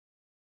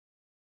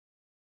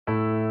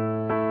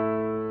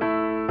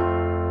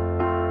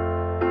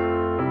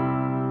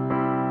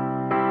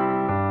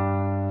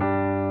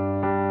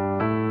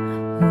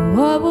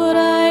What would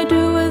I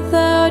do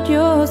without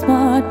your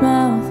smart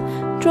mouth?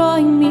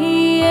 Drawing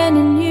me in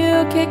and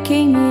you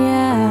kicking me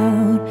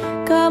out.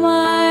 Got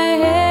my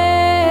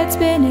head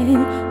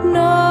spinning,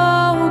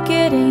 no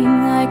kidding,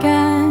 I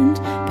can't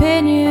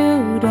pin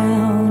you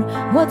down.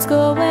 What's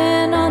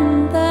going on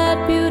in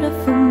that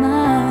beautiful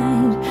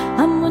mind?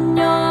 I'm on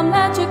your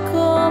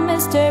magical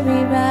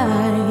mystery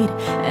ride,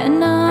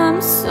 and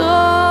I'm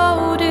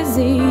so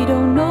dizzy,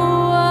 don't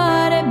know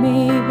what it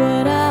means,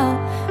 but I'll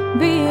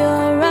be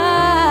alright.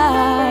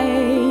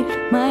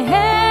 My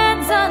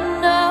head's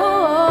underwater,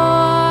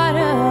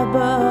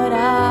 but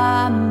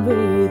I'm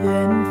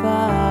breathing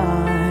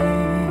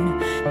fine.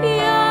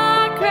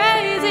 You're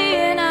crazy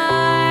and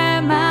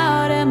I'm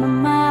out of my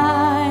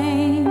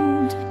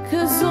mind,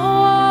 'cause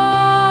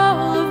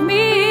all of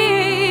me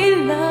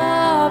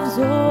loves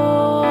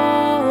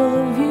all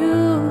of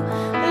you.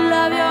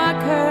 Love your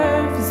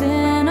curves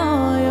and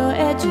all your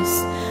edges,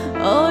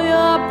 all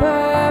your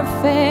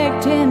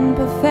perfect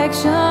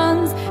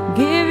imperfections.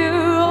 Give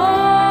your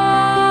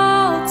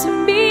all to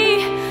me,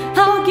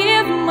 I'll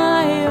give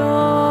my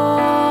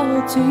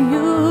all to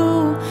you.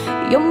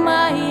 You're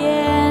my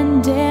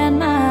end and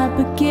my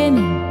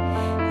beginning,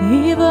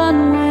 even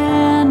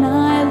when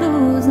I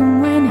lose I'm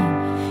winning,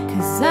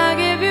 'cause I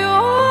give you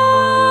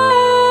all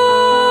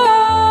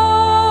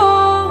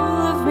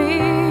of me,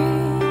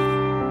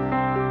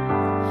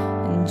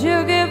 and you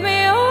give me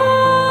all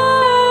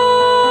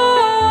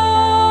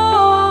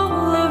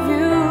of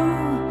you,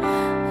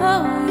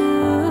 oh you.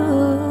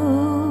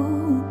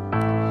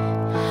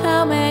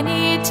 How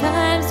many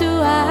times do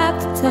I have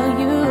to tell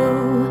you,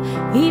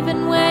 even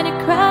when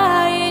you're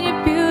crying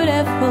you're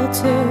beautiful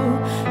too?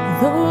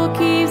 Though it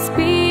keeps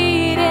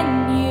beating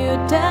you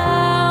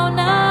down,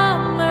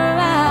 I'm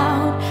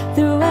around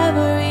through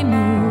every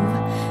move.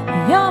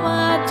 You're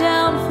my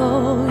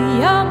downfall,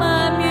 you're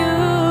my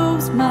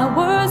muse, my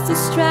worst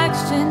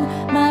distraction,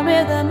 my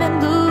rhythm and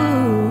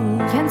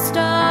blues. Can't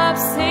stop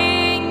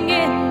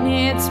singing,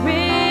 it's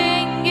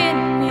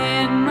ringing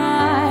in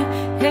my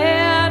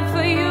head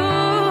for you.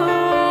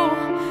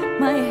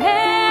 My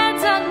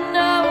head's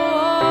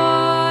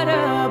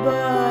underwater,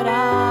 but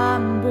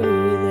I'm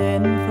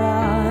breathing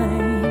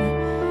fine.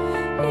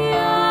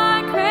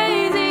 You're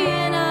crazy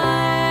and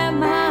I'm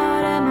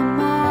out of my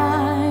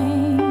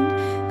mind,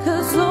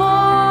 'cause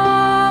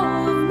all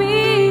of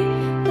me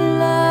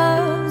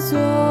loves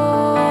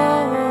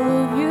all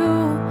of you.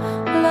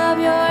 Love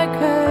your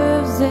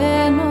curves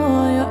and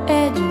all your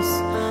edges,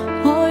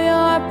 all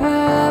your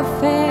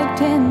perfect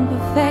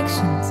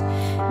imperfections.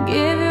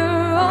 Give your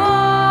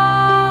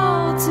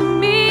all to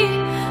me,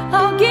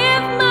 I'll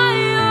give my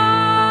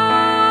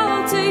all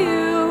to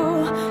you.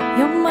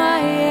 You're my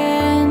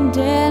end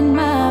and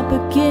my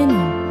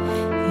beginning,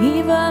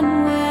 even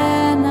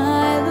when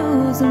I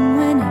lose I'm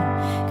winning.